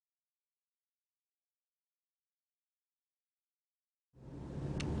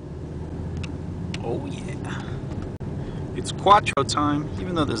It's Quattro time,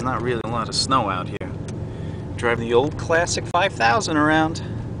 even though there's not really a lot of snow out here. Driving the old classic 5000 around.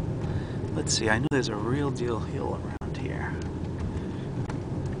 Let's see, I know there's a real deal hill around here.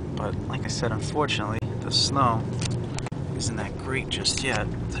 But like I said, unfortunately, the snow isn't that great just yet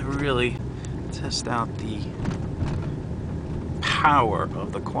to really test out the power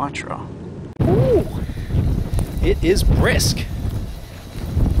of the Quattro. Ooh, it is brisk.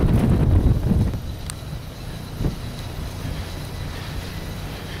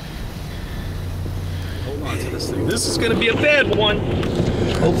 Hold on to this thing. This is going to be a bad one.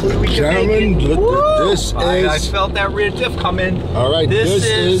 Hopefully we can make it. This I felt that rear diff come in. All right,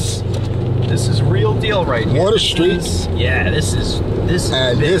 this is real deal right here. Water Street. This is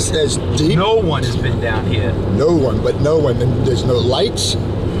and big. This is deep. No one has been down here. No one, but no one. And there's no lights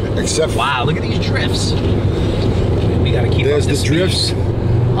except. Wow, look at these drifts. We gotta keep There's up the drifts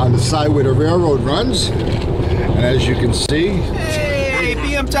on the side where the railroad runs, and as you can see. Hey,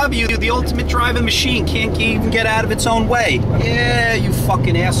 BMW, the ultimate driving machine, can't even get out of its own way. Yeah, you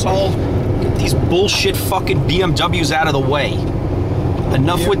fucking asshole. Get these bullshit fucking BMWs out of the way.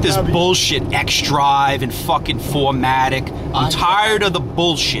 Enough with this bullshit X-Drive and fucking 4MATIC. I'm tired of the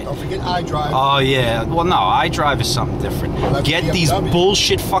bullshit. Don't forget iDrive. Oh yeah, well no, iDrive is something different. Get these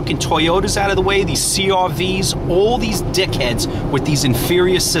bullshit fucking Toyotas out of the way, these CRVs, all these dickheads with these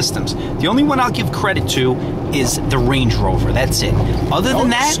inferior systems. The only one I'll give credit to is the Range Rover, that's it. Other than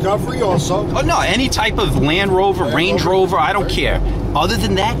that... Discovery also. Oh no, any type of Land Rover, Range Rover, I don't care. Other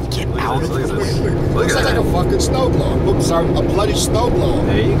than that, get out of here. Looks like a fucking snowblower. Looks like a bloody snowblower.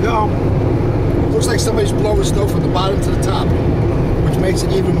 There you go. Looks like somebody's blowing snow from the bottom to the top, which makes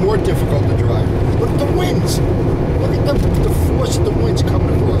it even more difficult to drive. Look at the winds. Look at the force of the winds coming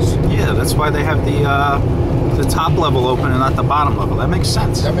across. Yeah, that's why they have the top level open and not the bottom level. That makes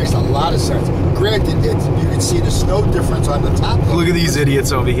sense. That makes a lot of sense. Granted, you can see the snow difference on the top level. Look at these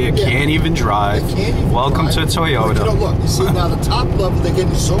idiots over here. Yeah. Can't even drive. They can't even Welcome drive. to Toyota. But look, you see now the top level, they're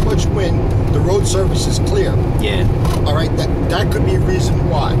getting so much wind, the road surface is clear. Yeah. All right, that could be a reason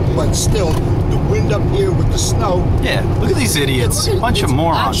why. But still, the wind up here with the snow. Yeah, look at these idiots. Yeah, Bunch of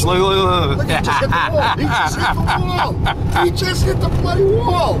morons. Look. Look, he just hit the wall. He just hit the wall. He just hit the bloody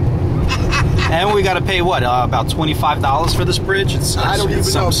wall. And we got to pay what? About $25 for this bridge? I don't even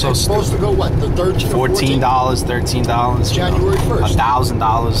know. It's supposed to go what? The $13 or $14, $13. January 1st.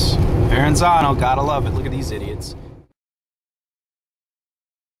 $1,000. Verrazano, gotta love it. Look at these idiots.